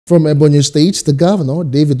From Ebonyi State, the governor,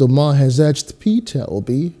 David Umahi, has urged Peter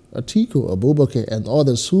Obi, Atiku Abubakar and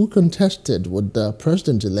others who contested with the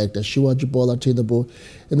president-elect Asiwaju Bola Tinubu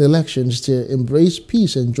in the elections to embrace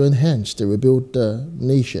peace and join hands to rebuild the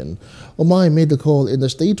nation. Umahi made the call in a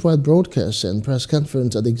statewide broadcast and press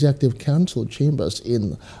conference at the Executive Council chambers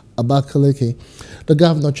in Abakaliki. The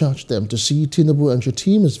governor charged them to see Tinubu and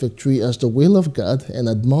Shetima's victory as the will of God and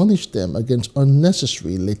admonished them against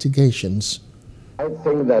unnecessary litigations. I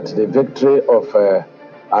think that the victory of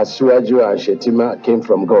Asiwaju and Shetima came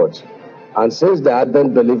from God. And since they are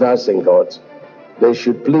ardent believers in God, they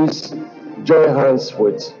should please join hands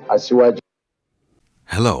with Asiwaju.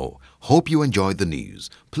 Hello, hope you enjoyed the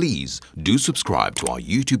news. Please do subscribe to our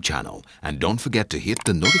YouTube channel and don't forget to hit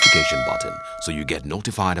the notification button so you get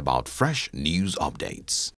notified about fresh news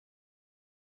updates.